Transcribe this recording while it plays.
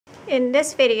In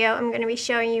this video, I'm going to be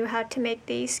showing you how to make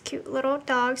these cute little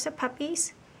dogs or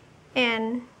puppies.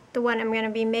 And the one I'm going to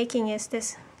be making is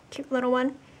this cute little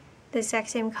one. The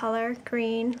exact same color,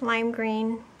 green, lime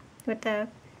green, with the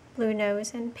blue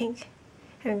nose and pink,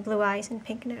 blue eyes and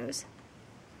pink nose.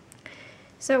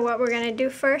 So what we're going to do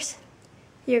first,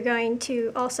 you're going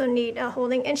to also need a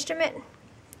holding instrument,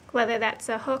 whether that's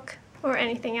a hook or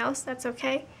anything else, that's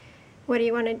okay. What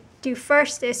you want to do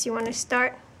first is you want to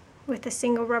start with a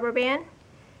single rubber band,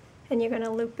 and you're going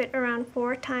to loop it around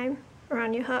 4 times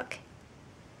around your hook.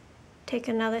 Take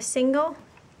another single,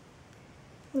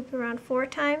 loop around 4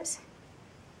 times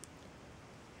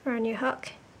around your hook.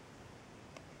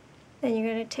 Then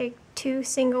you're going to take 2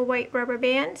 single white rubber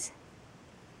bands,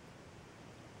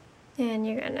 and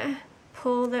you're going to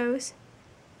pull those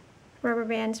rubber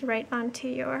bands right onto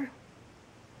your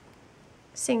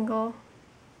single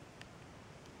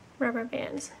rubber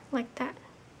bands, like that.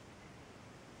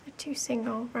 The 2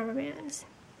 single rubber bands.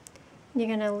 You're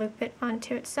going to loop it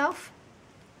onto itself.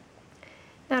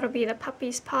 That'll be the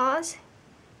puppy's paws.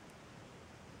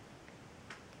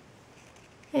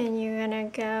 And you're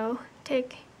going to go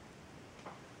take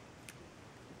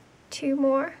 2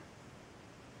 more.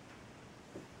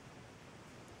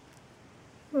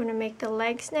 We're going to make the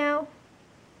legs now.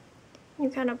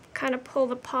 You kind of pull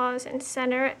the paws and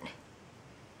center it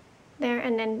there,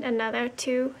 and then another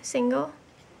 2 single.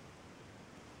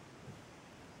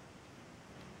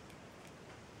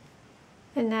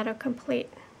 And that'll complete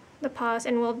the paws,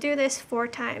 and we'll do this 4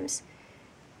 times.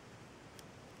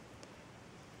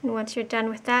 And once you're done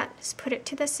with that, just put it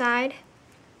to the side.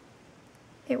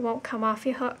 It won't come off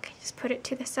your hook. Just put it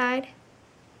to the side.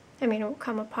 It won't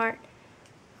come apart.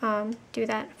 Do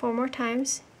that 4 more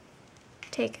times.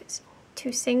 Take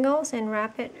 2 singles and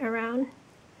wrap it around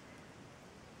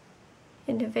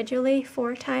individually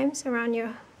 4 times around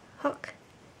your hook.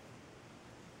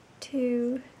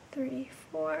 2, 3,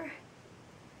 4.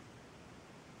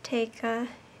 Take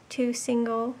 2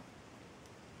 single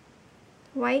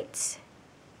whites,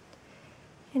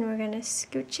 and we're going to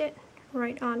scooch it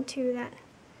right onto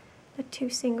the 2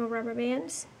 single rubber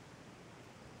bands.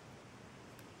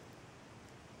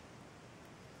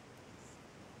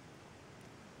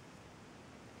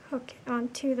 Hook it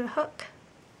onto the hook.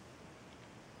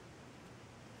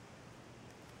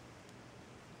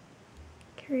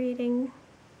 Creating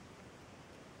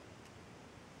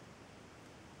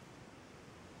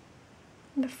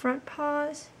the front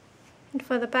paws. And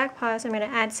for the back paws, I'm going to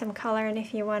add some color, and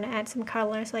if you want to add some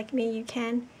colors like me, you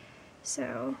can.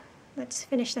 So let's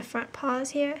finish the front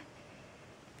paws here.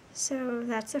 So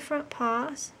that's the front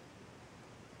paws.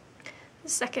 The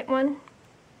second one.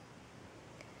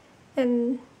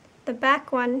 And the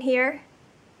back one here,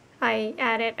 I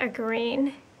added a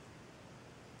green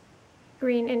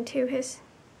into his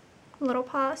little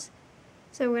paws.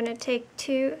 So we're going to take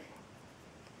 2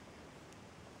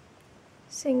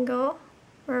 single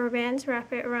rubber bands,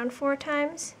 wrap it around 4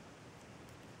 times.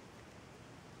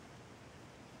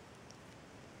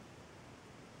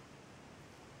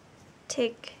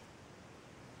 Take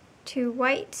 2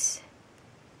 whites.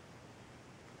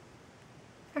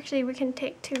 Actually, we can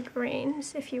take 2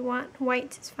 greens if you want.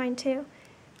 Whites is fine too.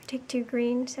 Take 2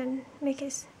 greens and make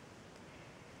his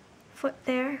foot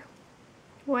there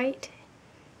white.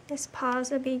 His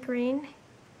paws will be green.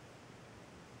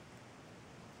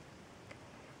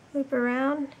 Loop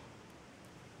around.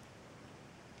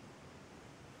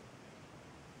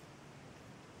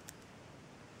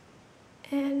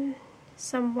 And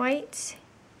some whites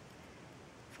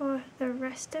for the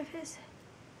rest of his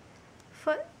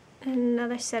foot. And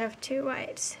another set of 2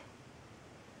 whites.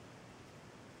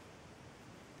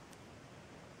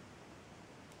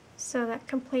 So that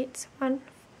completes one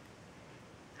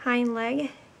hind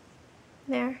leg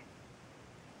there.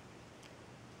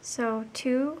 So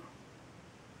 2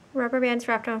 rubber bands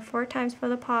wrapped on 4 times for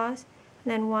the paws,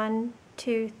 and then 1,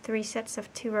 2, 3 sets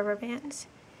of 2 rubber bands.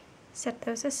 Set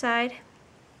those aside.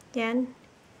 Again,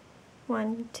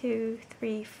 1, 2,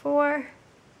 3, 4.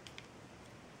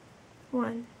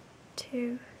 1,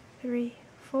 2, 3,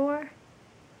 4.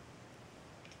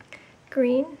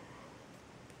 Green.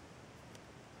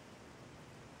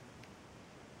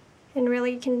 And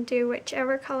really you can do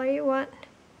whichever color you want.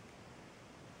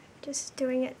 Just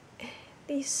doing it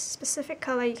the specific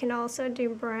color. You can also do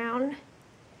brown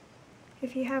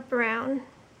if you have brown.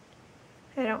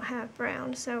 I don't have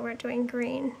brown, so we're doing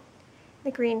green.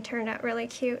 The green turned out really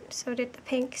cute, so did the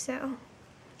pink, so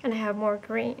and I have more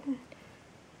green.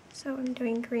 So I'm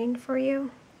doing green for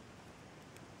you.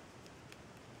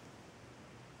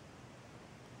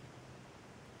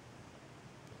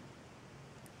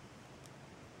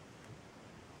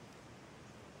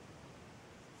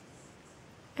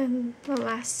 And the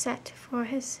last set for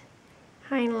his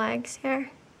hind legs here.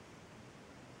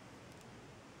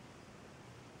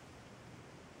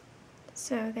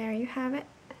 So there you have it,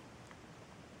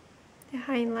 the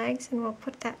hind legs, and we'll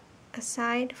put that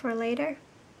aside for later.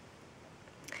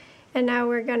 And now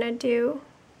we're gonna do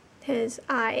his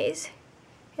eyes.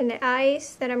 And the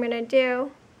eyes that I'm gonna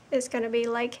do is gonna be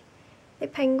like the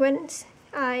penguin's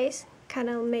eyes, kind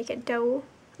of make it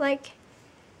dough-like.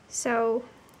 So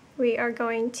we are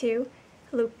going to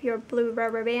loop your blue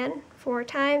rubber band 4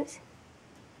 times.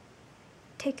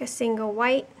 Take a single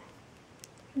white.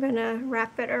 I'm gonna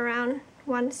wrap it around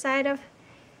one side of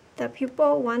the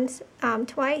pupil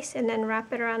twice, and then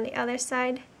wrap it around the other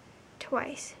side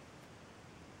twice,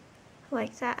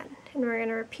 like that. And we're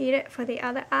gonna repeat it for the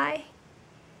other eye.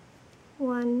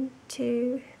 1,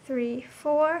 2, 3,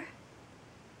 4.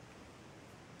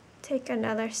 Take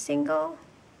another single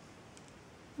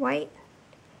white,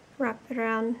 wrap it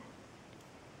around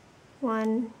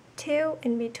 1, 2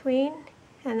 in between,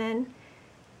 and then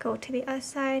go to the other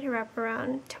side, wrap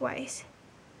around twice.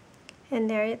 And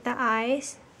there are the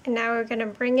eyes. And now we're gonna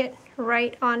bring it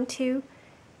right onto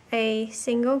a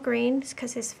single green,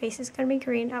 because his face is gonna be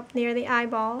green up near the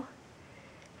eyeball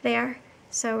there.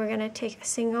 So we're gonna take a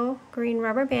single green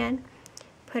rubber band,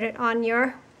 put it on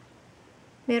your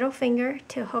middle finger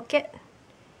to hook it,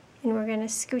 and we're gonna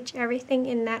scooch everything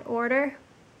in that order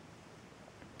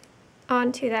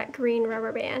onto that green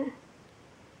rubber band.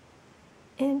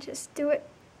 And just do it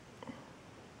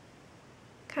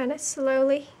kind of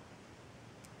slowly.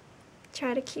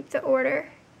 Try to keep the order.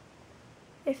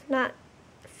 If not,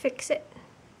 fix it.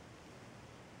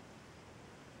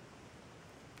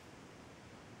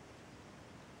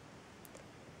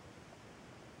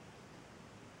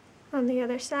 On the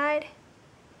other side,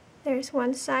 there's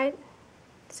one side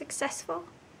successful.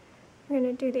 We're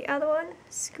going to do the other one,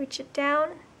 scooch it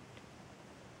down.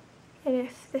 And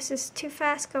if this is too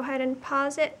fast, go ahead and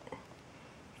pause it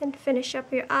and finish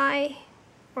up your eye,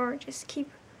 or just keep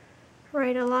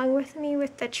right along with me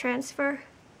with the transfer.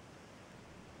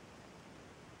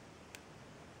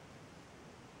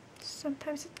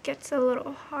 Sometimes it gets a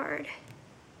little hard.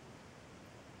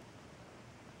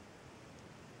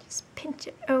 Just pinch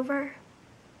it over.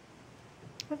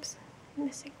 Oops, I'm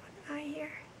missing one eye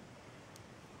here.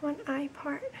 One eye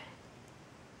part.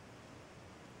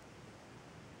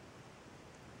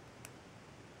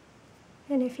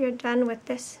 And if you're done with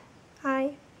this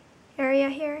eye area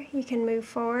here, you can move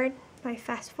forward by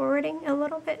fast forwarding a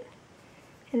little bit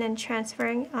and then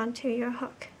transferring onto your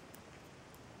hook.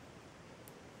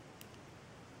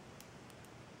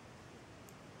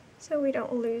 So we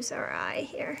don't lose our eye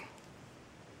here.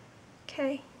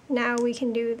 Okay, now we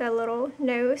can do the little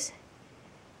nose.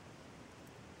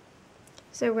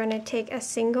 So we're going to take a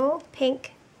single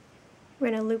pink, we're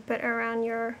going to loop it around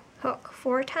your hook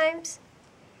 4 times,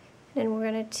 then we're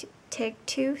going to take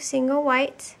 2 single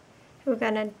whites, we're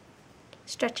going to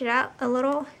stretch it out a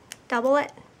little, double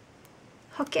it,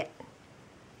 hook it,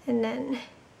 and then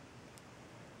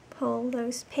pull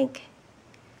those pink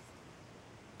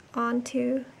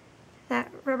onto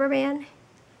that rubber band.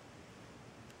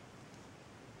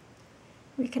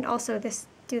 We can also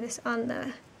do this on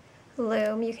the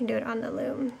loom. You can do it on the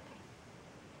loom,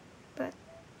 but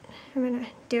I'm going to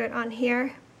do it on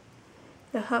here,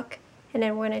 the hook, and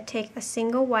then we're going to take a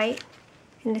single white,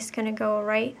 and it's going to go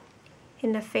right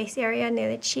in the face area near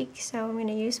the cheek. So I'm going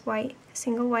to use white, a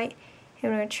single white,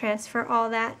 and we're going to transfer all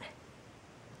that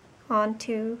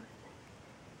onto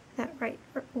that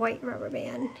white rubber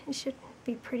band. It should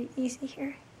be pretty easy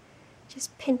here.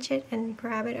 Just pinch it and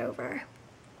grab it over.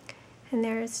 And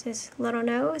there's this little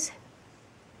nose.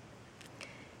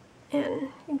 And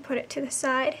you can put it to the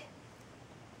side.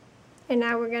 And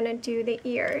now we're going to do the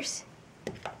ears.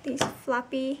 These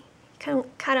floppy, kind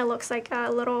of looks like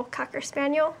a little Cocker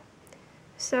Spaniel.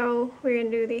 So we're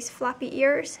going to do these floppy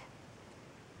ears.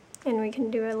 And we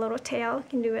can do a little tail. You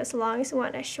can do as long as you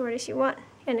want, as short as you want.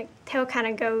 And the tail kind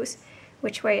of goes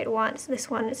which way it wants. This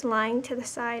one is lying to the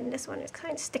side, and this one is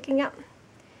kind of sticking up,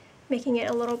 making it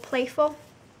a little playful.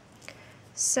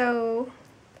 So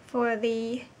for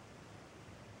the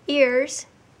ears,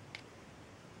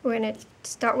 we're going to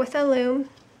start with a loom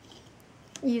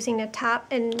using the top,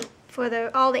 and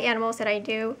for all the animals that I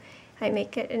do, I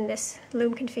make it in this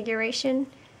loom configuration.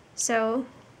 So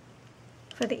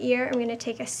for the ear, I'm going to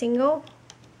take a single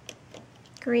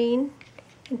green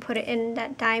and put it in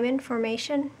that diamond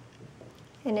formation,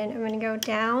 and then I'm going to go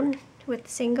down with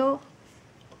single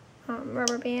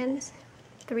rubber bands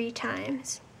 3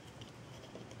 times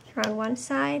around one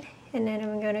side, and then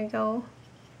I'm going to go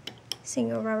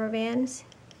single rubber bands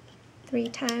 3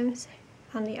 times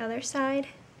on the other side.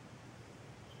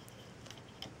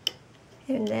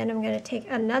 And then I'm going to take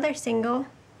another single,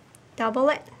 double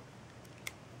it.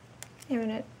 I'm going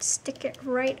to stick it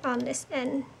right on this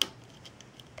end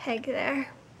peg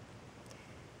there.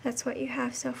 That's what you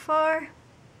have so far.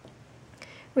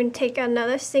 We're going to take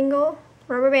another single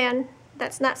rubber band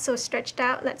that's not so stretched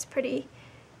out, that's pretty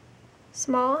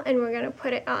small, and we're going to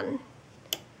put it on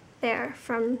there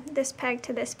from this peg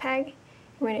to this peg.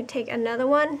 We're going to take another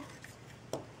one.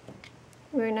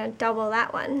 We're going to double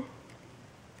that one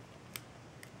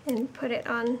and put it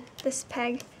on this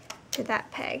peg to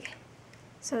that peg.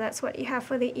 So that's what you have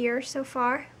for the ear so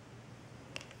far.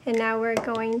 And now we're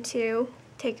going to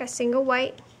take a single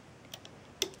white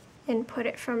and put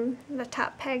it from the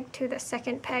top peg to the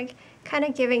second peg, kind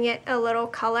of giving it a little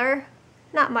color.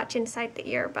 Not much inside the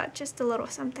ear, but just a little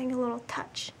something, a little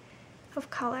touch of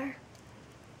color.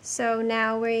 So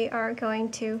now we are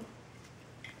going to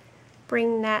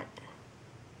bring the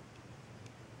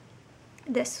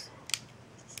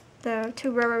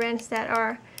two rubber bands that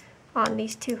are on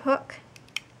these two hooks,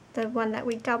 the one that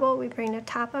we double, we bring the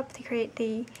top up to create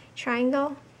the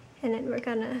triangle, and then we're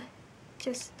gonna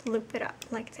just loop it up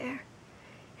like there.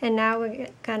 And now we're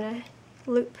gonna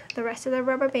loop the rest of the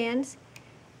rubber bands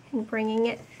and bringing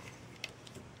it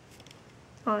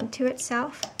onto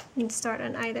itself and start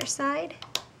on either side.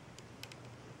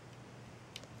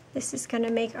 This is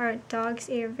gonna make our dog's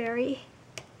ear very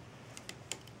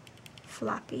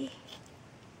floppy.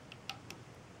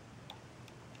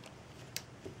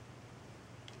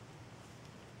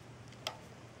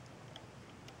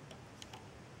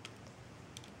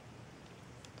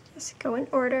 Just go in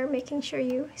order, making sure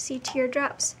you see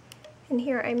teardrops. And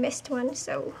here I missed one,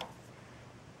 so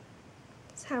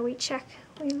that's how we check.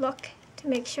 We look to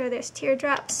make sure there's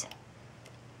teardrops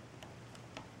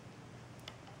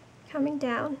coming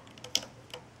down.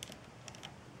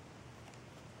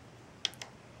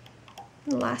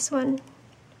 And the last one,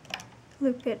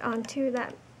 loop it onto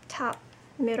that top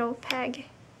middle peg.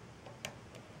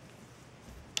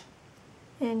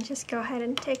 And just go ahead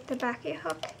and take the back of your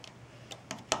hook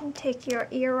and take your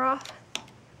ear off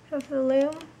of the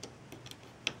loom.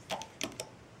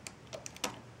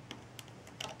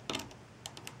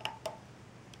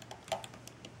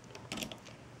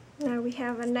 Now we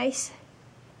have a nice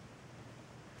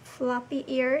floppy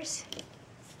ears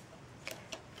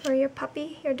for your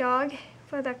puppy, your dog,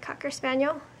 for the Cocker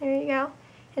Spaniel. There you go.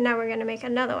 And now we're going to make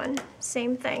another one.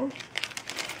 Same thing.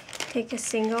 Take a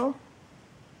single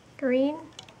green,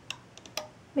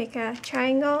 make a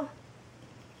triangle,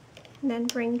 and then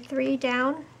bring 3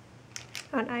 down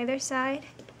on either side.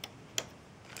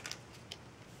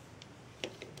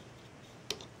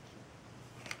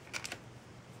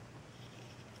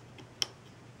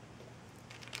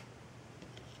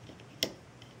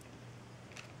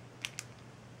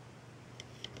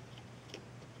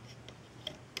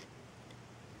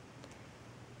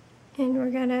 And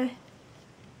we're gonna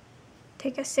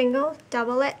take a single,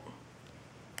 double it,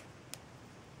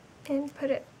 and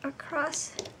put it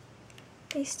across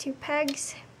these two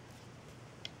pegs.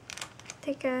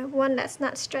 Take one that's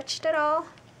not stretched at all,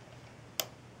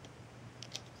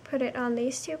 put it on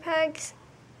these two pegs,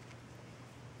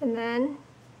 and then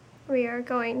we are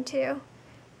going to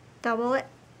double it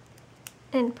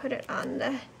and put it on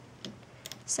the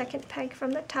second peg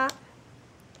from the top.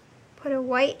 Put a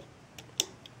white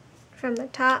from the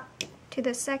top to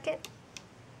the second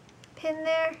pin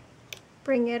there,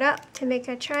 bring it up to make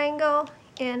a triangle,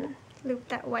 and loop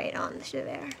that white onto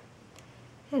there.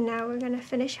 And now we're going to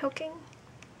finish hooking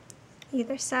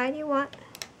either side you want.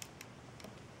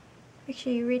 Make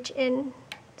sure you reach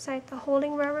inside the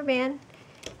holding rubber band,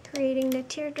 creating the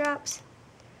teardrops.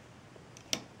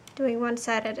 Doing one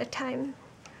side at a time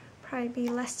probably be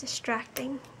less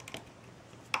distracting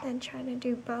than trying to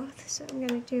do both. So I'm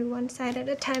going to do one side at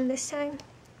a time this time.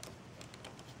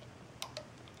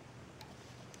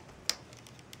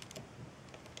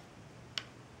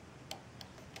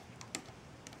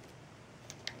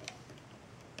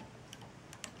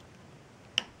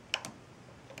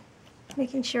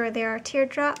 Making sure there are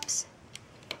teardrops,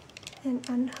 and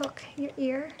unhook your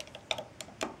ear.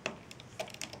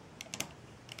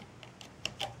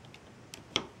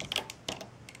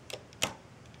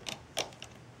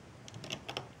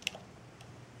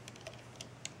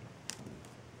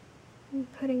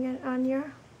 And putting it on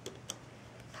your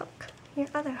hook, your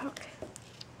other hook.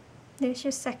 There's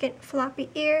your second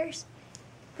floppy ears,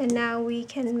 and now we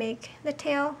can make the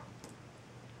tail.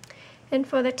 And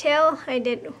for the tail, I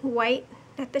did white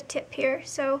at the tip here,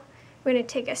 so I'm going to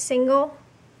take a single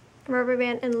rubber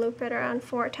band and loop it around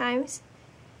 4 times.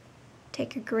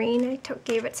 take a green, I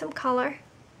gave it some color,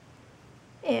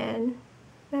 and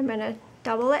I'm going to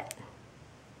double it,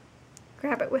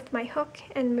 grab it with my hook,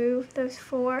 and move those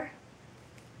 4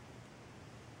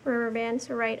 rubber bands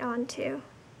right onto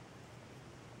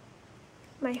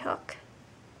my hook.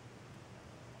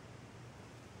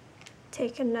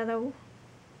 Take another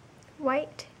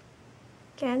white,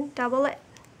 again double it,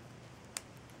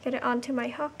 get it onto my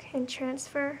hook and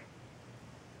transfer.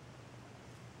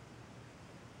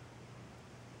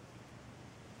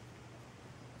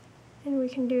 And we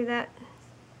can do that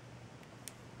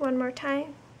one more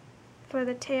time for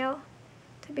the tail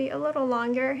to be a little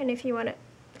longer, and if you want it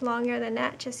longer than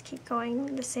that, just keep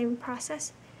going the same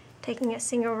process, taking a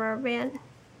single rubber band,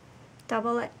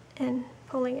 double it, and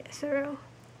pulling it through.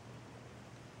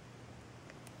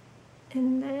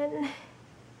 And then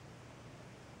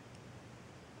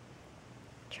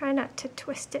try not to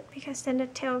twist it because then the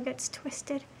tail gets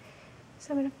twisted.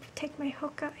 So I'm going to take my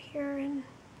hook out here and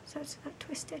so it's not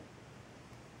twisted.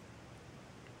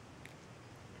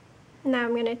 Now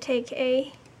I'm going to take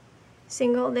a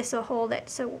single, this will hold it,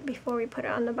 so before we put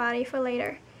it on the body for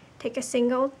later, take a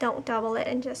single, don't double it,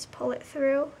 and just pull it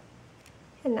through,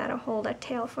 and that'll hold a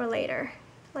tail for later,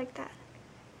 like that.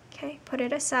 Okay, put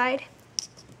it aside,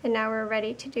 and now we're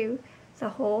ready to do the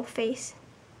whole face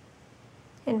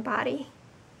and body.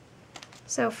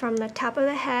 So from the top of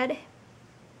the head,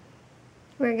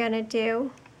 we're going to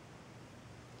do,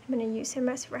 I'm going to use him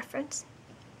as reference.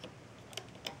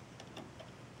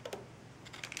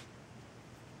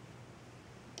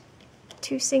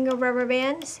 Two single rubber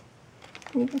bands,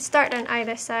 and you can start on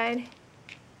either side.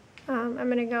 I'm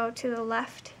going to go to the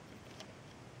left,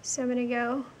 so I'm going to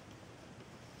go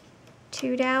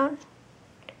 2 down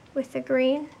with the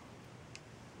green,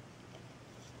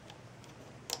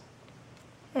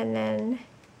 and then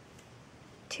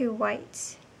 2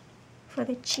 whites for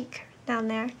the cheek down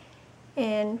there,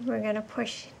 and we're going to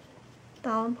push the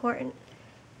all important,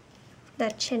 the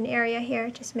chin area here,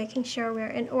 just making sure we're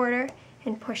in order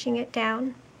and pushing it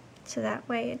down so that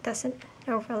way it doesn't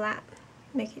overlap.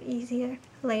 Make it easier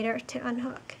later to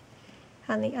unhook.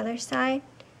 On the other side,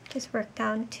 just work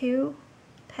down 2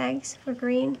 pegs for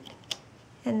green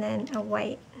and then a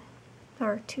white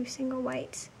or 2 single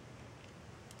whites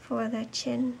for the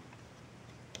chin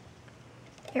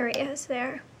areas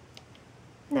there.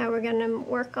 Now we're going to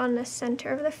work on the center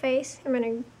of the face. I'm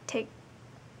going to take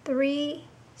 3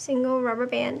 single rubber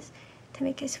bands to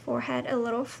make his forehead a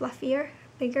little fluffier,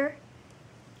 bigger.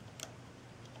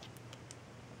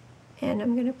 And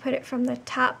I'm going to put it from the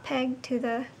top peg to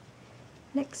the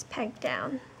next peg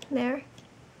down there.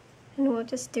 And we'll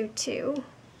just do 2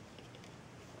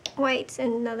 whites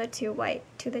and another 2 white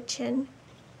to the chin.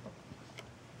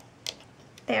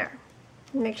 There.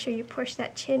 Make sure you push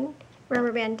that chin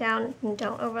rubber band down and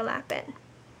don't overlap it.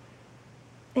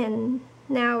 And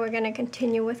now we're going to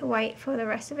continue with white for the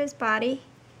rest of his body.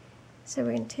 So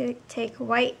we're going to take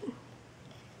white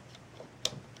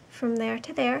from there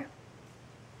to there.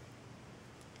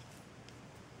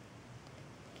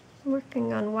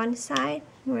 Working on one side,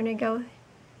 we're going to go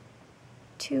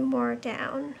 2 more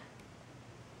down.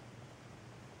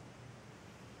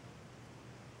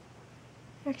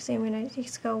 Actually, I'm going to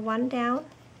just go 1 down.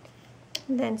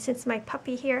 And then since my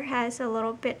puppy here has a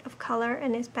little bit of color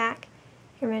in his back,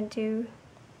 I'm going to do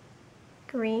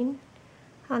green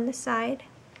on the side.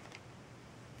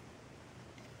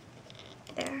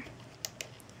 There.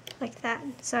 Like that.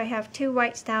 So I have 2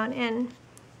 whites down and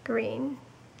green.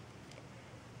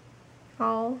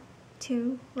 All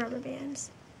 2 rubber bands.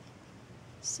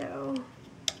 So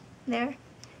there.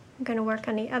 I'm going to work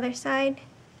on the other side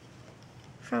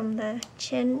from the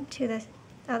chin to the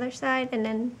other side, and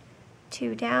then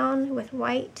 2 down with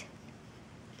white,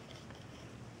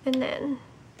 and then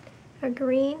a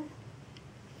green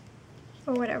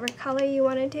or whatever color you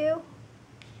want to do,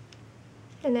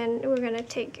 and then we're going to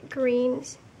take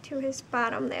greens to his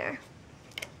bottom there.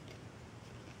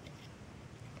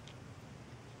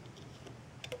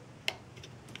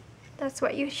 That's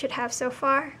what you should have so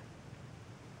far.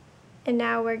 And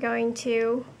now we're going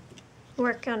to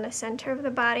work on the center of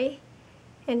the body.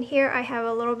 And here I have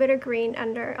a little bit of green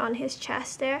under on his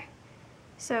chest there.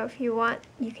 So if you want,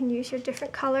 you can use your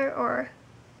different color or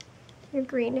your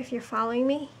green if you're following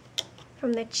me.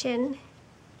 From the chin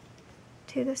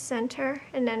to the center,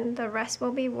 and then the rest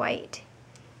will be white.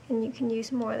 And you can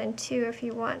use more than 2 if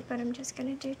you want, but I'm just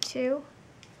going to do 2.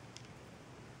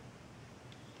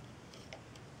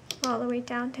 All the way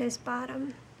down to his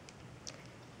bottom.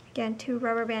 Again, 2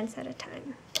 rubber bands at a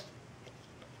time.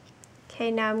 Okay,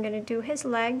 now I'm going to do his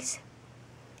legs.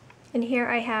 And here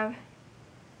I have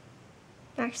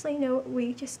Actually, no,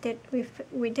 we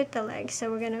did the leg, so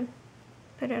we're gonna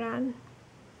put it on.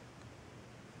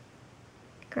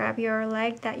 Grab your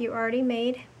leg that you already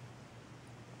made.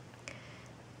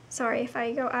 Sorry if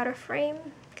I go out of frame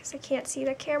because I can't see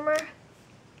the camera.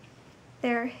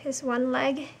 There is one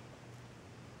leg.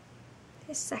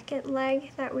 The second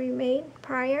leg that we made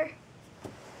prior.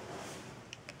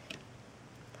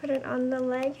 Put it on the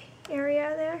leg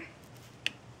area there.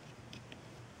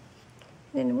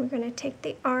 Then we're going to take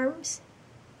the arms.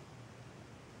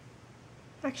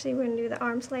 Actually, we're going to do the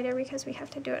arms later because we have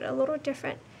to do it a little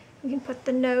different. We can put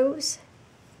the nose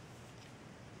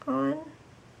on.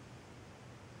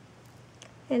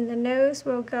 And the nose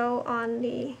will go on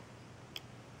the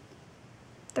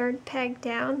third peg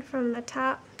down from the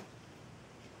top.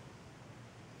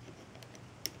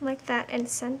 Like that, and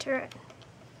center it.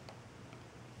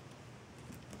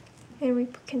 And we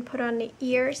can put on the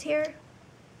ears here.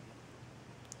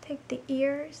 Take the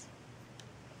ears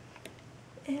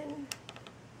and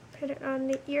put it on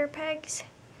the ear pegs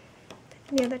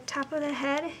near the top of the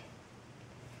head.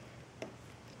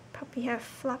 Puppy have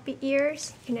floppy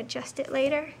ears. You can adjust it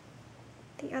later.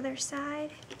 The other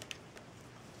side.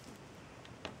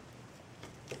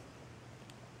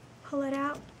 Pull it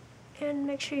out and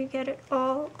make sure you get it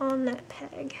all on that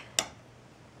peg.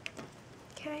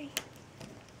 Okay.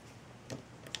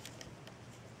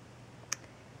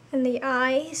 And the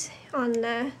eyes on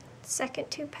the second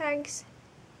two pegs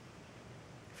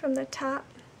from the top.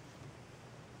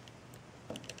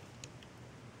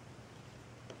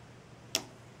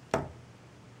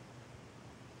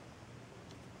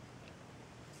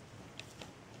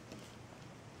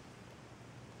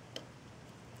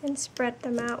 And spread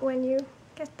them out when you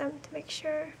get them to make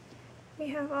sure we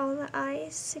have all the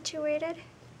eyes situated.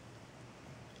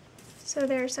 So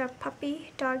there's our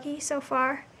puppy doggy so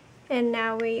far. And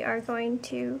now we are going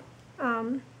to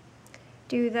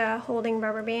do the holding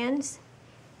rubber bands.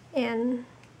 And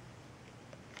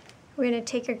we're going to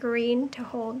take a green to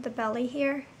hold the belly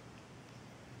here.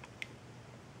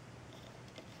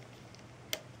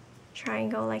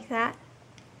 Triangle like that.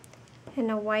 And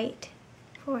a white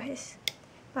for his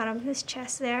bottom of his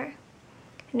chest there.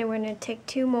 And then we're going to take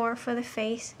two more for the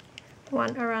face.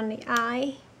 One around the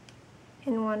eye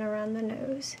and one around the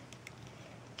nose,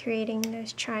 creating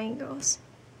those triangles.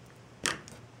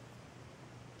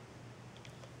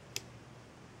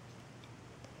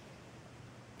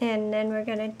 And then we're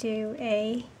going to do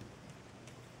a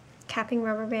capping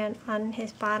rubber band on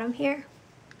his bottom here.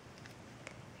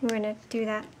 We're going to do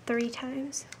that 3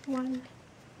 times. 1,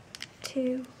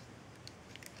 2,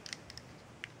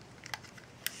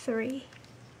 3.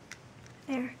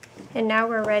 There. And now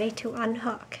we're ready to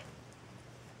unhook.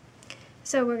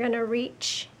 So we're going to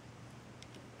reach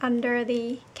under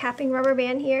the capping rubber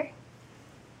band here.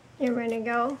 And we're going to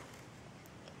go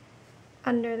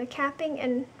under the capping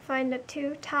and find the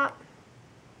 2 top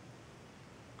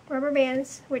rubber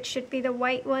bands, which should be the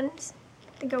white ones,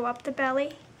 to go up the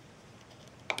belly.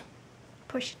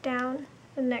 Push down.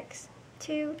 The next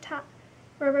 2 top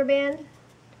rubber band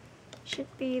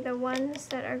should be the ones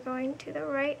that are going to the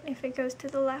right. If it goes to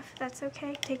the left, that's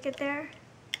okay. Take it there.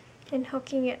 And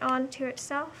hooking it onto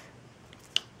itself.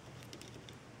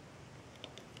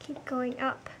 Keep going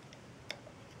up.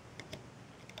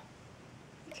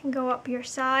 You can go up your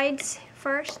sides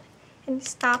first and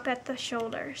stop at the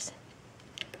shoulders.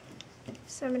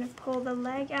 So I'm going to pull the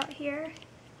leg out here,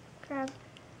 grab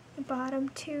the bottom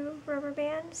 2 rubber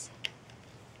bands,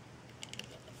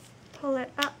 pull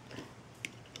it up,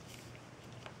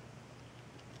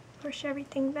 push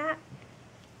everything back,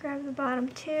 grab the bottom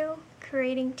 2,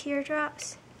 creating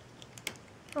teardrops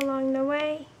along the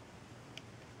way.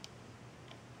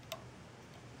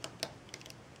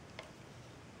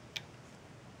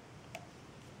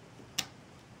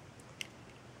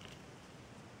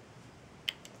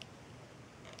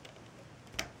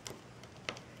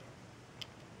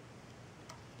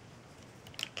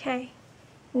 Okay,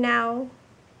 now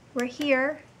we're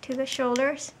here to the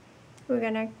shoulders. We're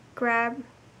going to grab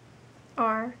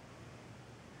our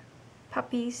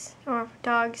puppy's or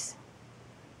dog's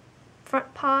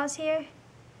front paws here.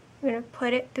 We're going to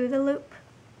put it through the loop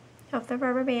of the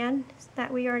rubber band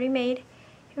that we already made.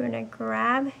 We're going to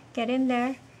grab, get in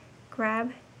there,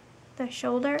 grab the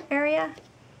shoulder area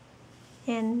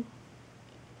and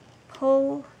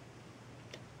pull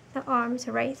the arms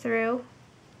right through,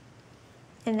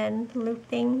 and then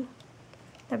looping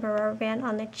the rubber band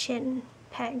on the chin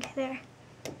peg there.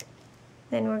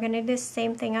 Then we're going to do the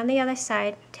same thing on the other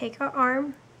side. Take our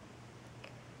arm,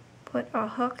 put our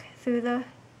hook through the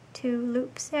 2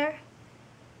 loops there,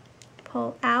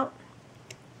 pull out,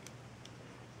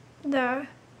 the,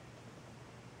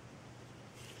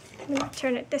 let me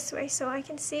turn it this way so I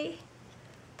can see,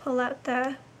 pull out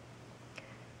the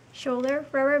shoulder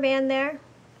rubber band there,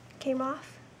 came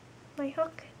off my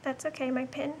hook, that's okay, my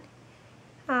pin.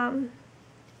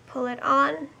 Pull it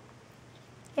on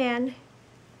and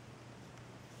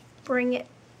bring it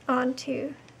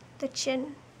onto the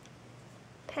chin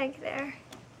peg there.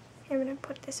 I'm going to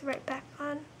put this right back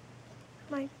on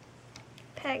my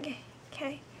peg.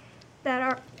 Okay,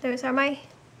 those are my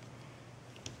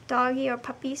doggy or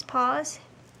puppy's paws,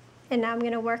 and now I'm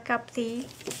going to work up the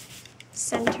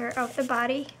center of the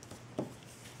body.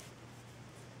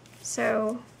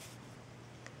 So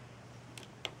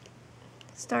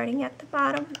starting at the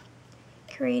bottom,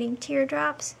 creating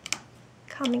teardrops,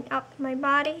 coming up my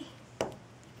body,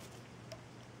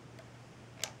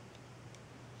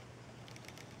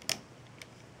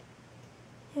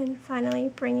 and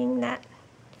finally bringing that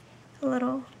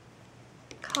little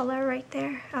color right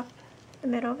there up the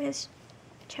middle of his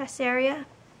chest area.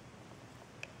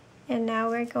 And now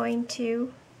we're going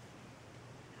to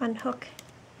unhook,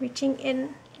 reaching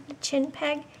in the chin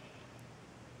peg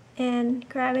and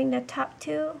grabbing the top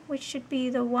two, which should be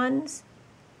the ones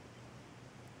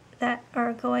that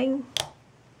are going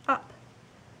up.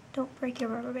 Don't break your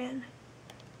rubber band.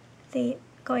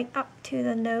 Going up to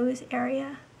the nose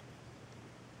area.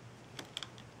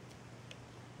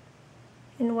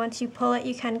 And once you pull it,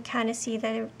 you can kind of see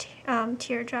the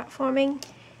teardrop forming.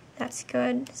 That's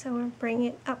good. So we'll bring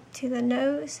it up to the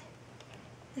nose,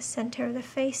 the center of the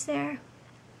face there.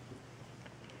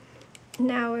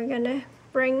 Now we're gonna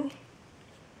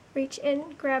reach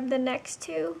in, grab the next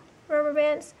two rubber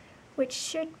bands, which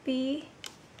should be,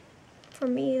 for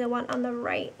me, the one on the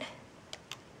right.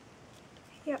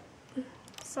 Yep,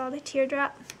 saw the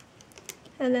teardrop.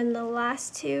 And then the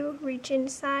last two, reach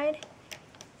inside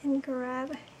and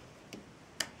grab,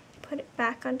 put it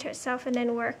back onto itself, and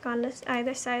then work on this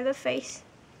either side of the face,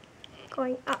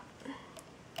 going up.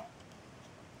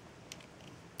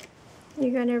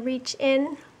 You're gonna reach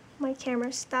in, my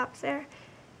camera stops there,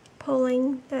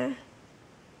 pulling the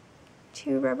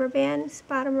two rubber bands,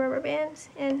 bottom rubber bands,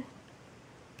 and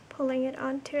pulling it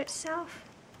onto itself.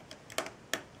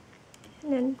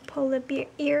 And then pull the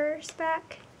ears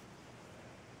back,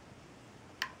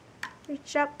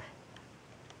 reach up,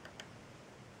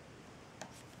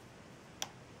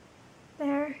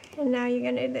 there, and now you're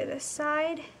going to do this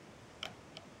side.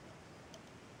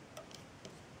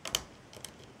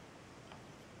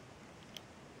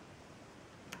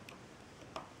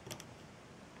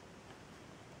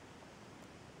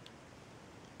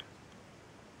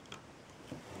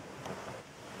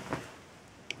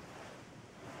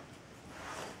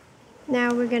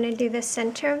 Now we're going to do the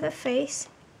center of the face.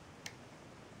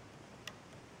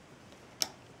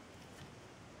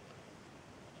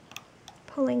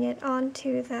 Pulling it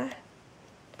onto the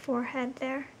forehead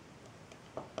there.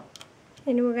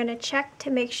 And we're going to check to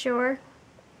make sure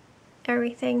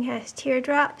everything has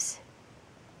teardrops.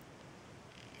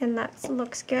 And that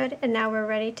looks good. And now we're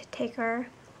ready to take our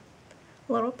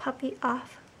little puppy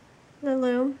off the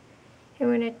loom. And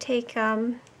we're going to take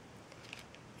a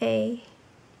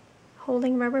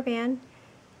holding rubber band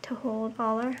to hold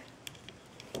all our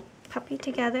puppy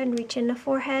together and reach in the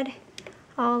forehead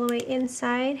all the way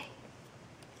inside.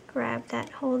 Grab that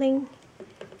holding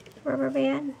rubber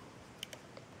band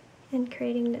and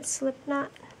creating that slip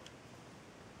knot.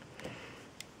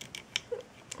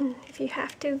 If you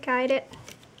have to, guide it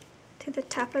to the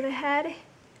top of the head.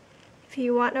 If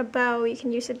you want a bow, you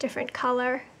can use a different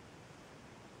color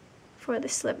for the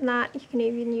slip knot. You can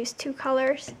even use 2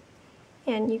 colors,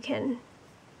 and you can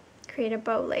create a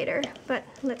bow later. But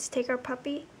let's take our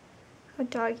puppy, our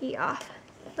doggy, off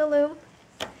the loom.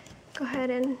 Go ahead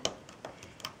and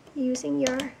using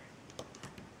your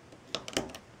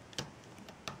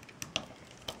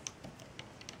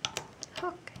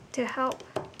hook to help.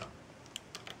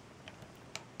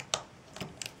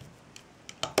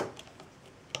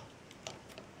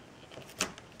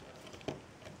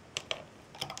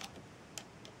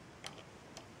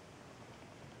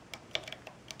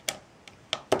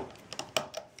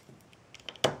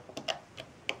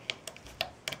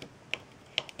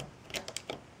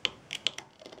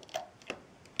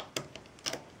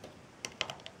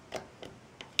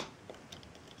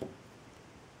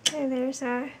 Okay, there's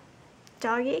our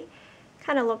doggy.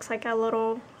 Kind of looks like a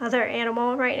little other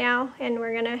animal right now, and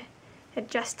we're gonna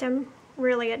adjust him,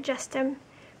 really adjust him.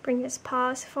 Bring his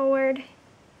paws forward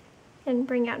and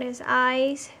bring out his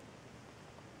eyes.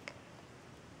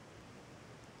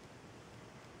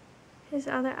 His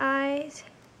other eyes.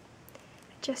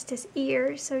 Adjust his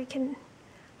ears so he can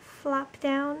flop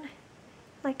down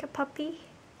like a puppy.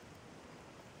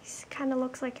 He kind of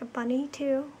looks like a bunny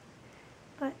too,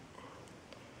 but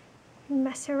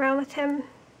mess around with him,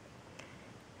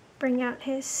 bring out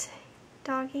his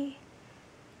doggy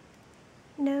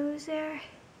nose there,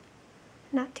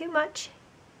 not too much.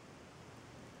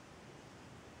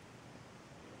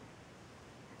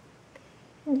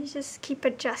 And you just keep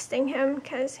adjusting him,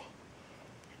 because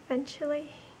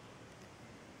eventually,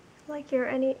 like you're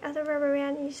any other rubber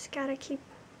band, you just gotta keep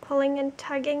pulling and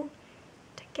tugging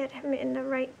to get him in the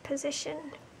right position.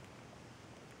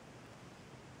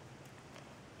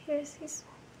 He's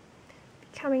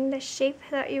becoming the shape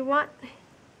that you want.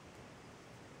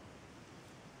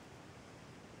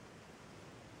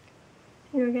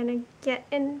 And we're gonna get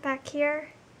in back here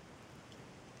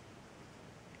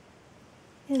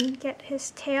and get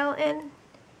his tail in.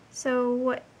 So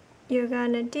what you're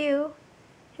gonna do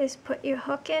is put your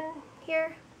hook in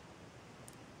here,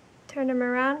 turn him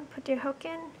around, put your hook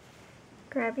in,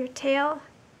 grab your tail,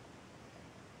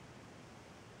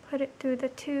 put it through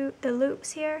the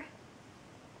loops here,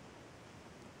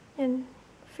 and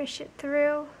fish it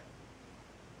through,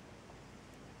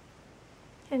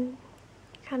 and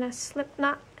kind of slip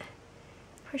knot,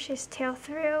 push his tail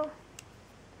through,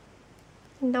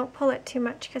 and don't pull it too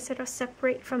much because it'll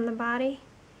separate from the body.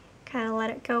 Kind of let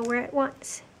it go where it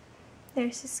wants.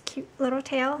 There's his cute little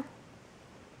tail,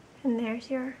 and there's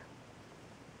your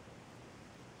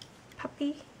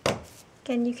puppy.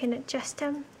 Again, you can adjust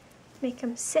him, make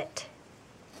him sit.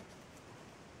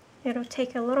 It'll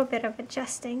take a little bit of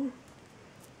adjusting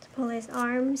to pull his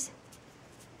arms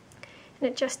and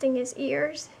adjusting his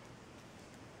ears.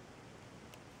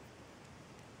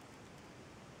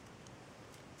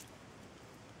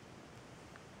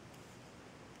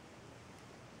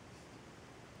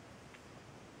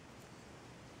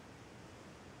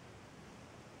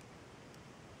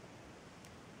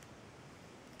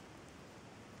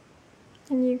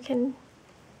 And you can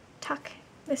tuck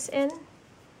this in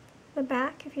the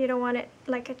back if you don't want it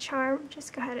like a charm.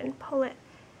 Just go ahead and pull it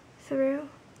through.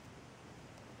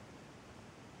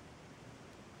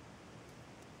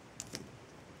 You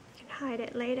can hide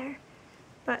it later,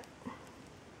 but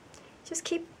just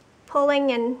keep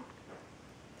pulling and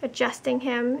adjusting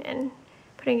him and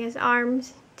putting his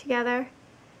arms together.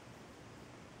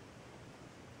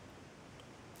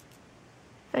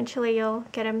 Eventually you'll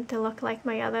get him to look like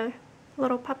my other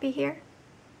little puppy here.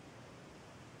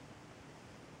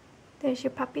 There's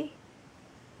your puppy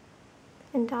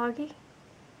and doggy.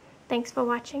 Thanks for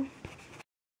watching.